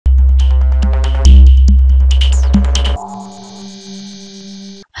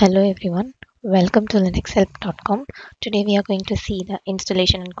Hello everyone, welcome to linuxhelp.com. Today we are going to see the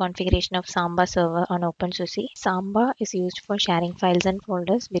installation and configuration of Samba server on OpenSUSE. Samba is used for sharing files and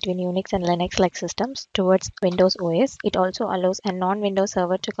folders between Unix and Linux-like systems towards Windows OS. It also allows a non-Windows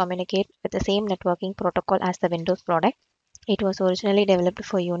server to communicate with the same networking protocol as the Windows product. It was originally developed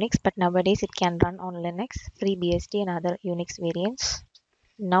for Unix, but nowadays it can run on Linux, FreeBSD and other Unix variants.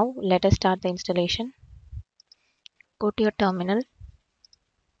 Now let us start the installation. Go to your terminal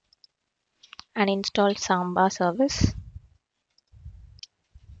and install Samba service.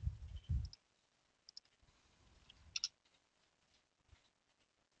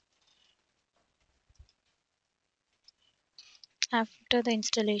 After the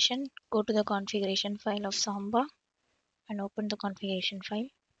installation, go to the configuration file of Samba and open the configuration file.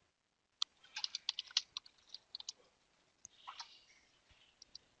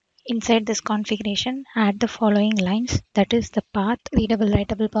 Inside this configuration, add the following lines, that is the path, readable,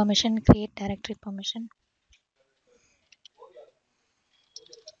 writable permission, create directory permission.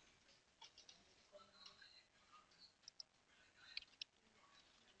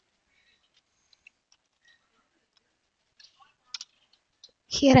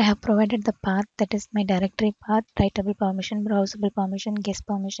 Here I have provided the path, that is my directory path, writable permission, browsable permission, guest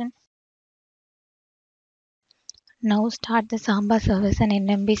permission. Now start the Samba service and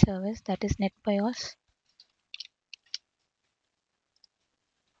NMB service, that is NetBIOS.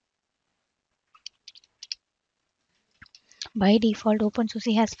 By default,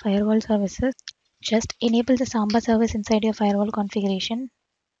 OpenSUSE has firewall services. Just enable the Samba service inside your firewall configuration.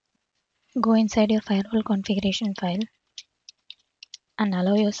 Go inside your firewall configuration file and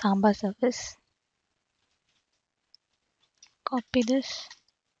allow your Samba service. Copy this.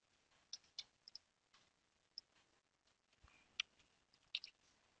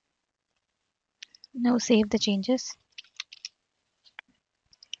 Now save the changes.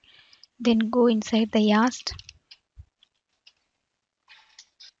 Then go inside the YAST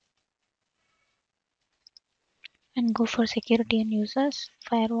and go for security and users,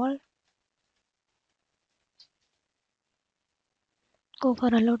 firewall. Go for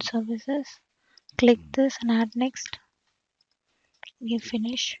allowed services. Click this and add next. Give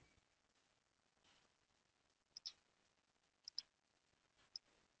finish.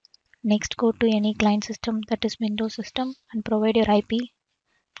 Next, go to any client system, that is Windows system, and provide your IP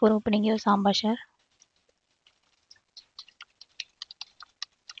for opening your Samba share.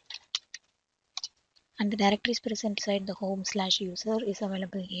 And the directories present inside the home/user is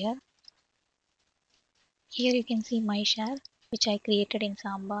available here. Here you can see my share, which I created in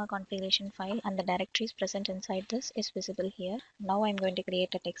Samba configuration file, and the directories present inside this is visible here. Now I'm going to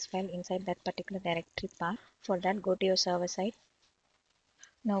create a text file inside that particular directory path. For that, go to your server side.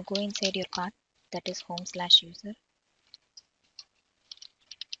 Now go inside your path, that is home/user,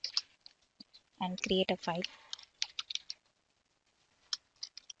 and create a file.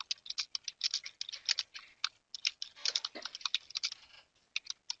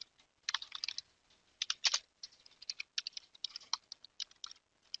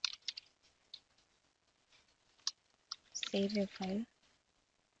 Save your file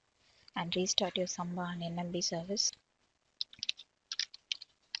and restart your Samba and NMB service.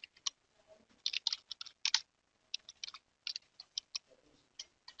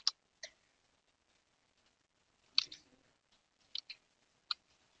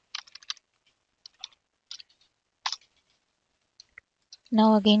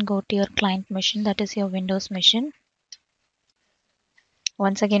 Now again go to your client machine, that is your Windows machine.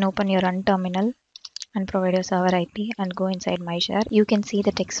 Once again open your run terminal and provide your server IP and go inside my share. You can see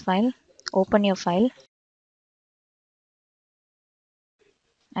the text file. Open your file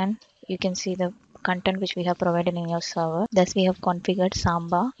and you can see the content which we have provided in your server. Thus we have configured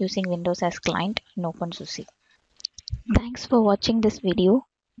Samba using Windows as client in OpenSUSE. Thanks for watching this video.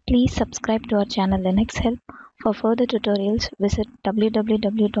 Please subscribe to our channel Linux Help. For further tutorials, visit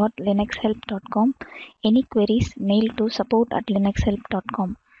www.linuxhelp.com. Any queries, mail to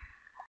support@linuxhelp.com.